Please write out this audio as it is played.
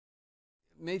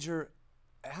Major,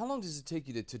 how long does it take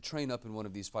you to train up in one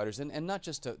of these fighters, and not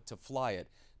just to fly it,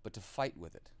 but to fight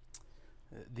with it?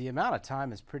 The amount of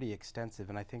time is pretty extensive,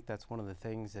 and I think that's one of the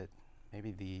things that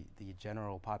maybe the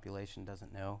general population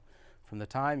doesn't know. From the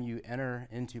time you enter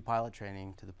into pilot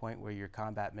training to the point where you're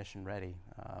combat mission ready,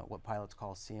 what pilots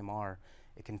call CMR,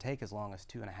 it can take as long as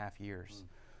 2.5 years.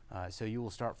 So you will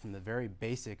start from the very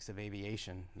basics of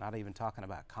aviation, not even talking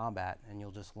about combat, and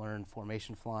you'll just learn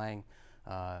formation flying,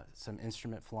 some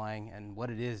instrument flying, and what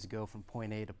it is to go from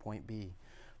point A to point B.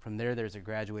 From there, there's a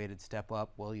graduated step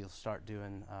up. Well, you'll start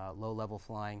doing low-level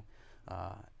flying.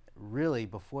 Really,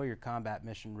 before you're combat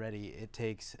mission ready, it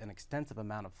takes an extensive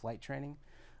amount of flight training.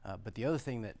 But the other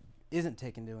thing that isn't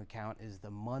taken into account is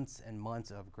the months and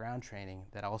months of ground training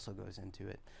that also goes into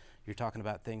it. You're talking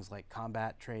about things like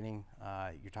combat training,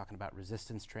 you're talking about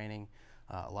resistance training.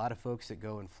 A lot of folks that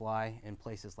go and fly in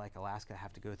places like Alaska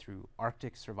have to go through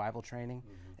Arctic survival training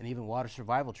and even water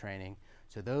survival training,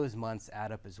 so those months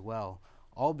add up as well.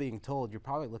 All being told, you're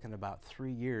probably looking at about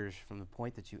 3 years from the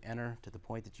point that you enter to the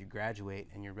point that you graduate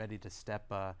and you're ready to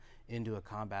step into a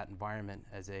combat environment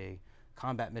as a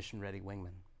combat mission ready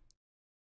wingman.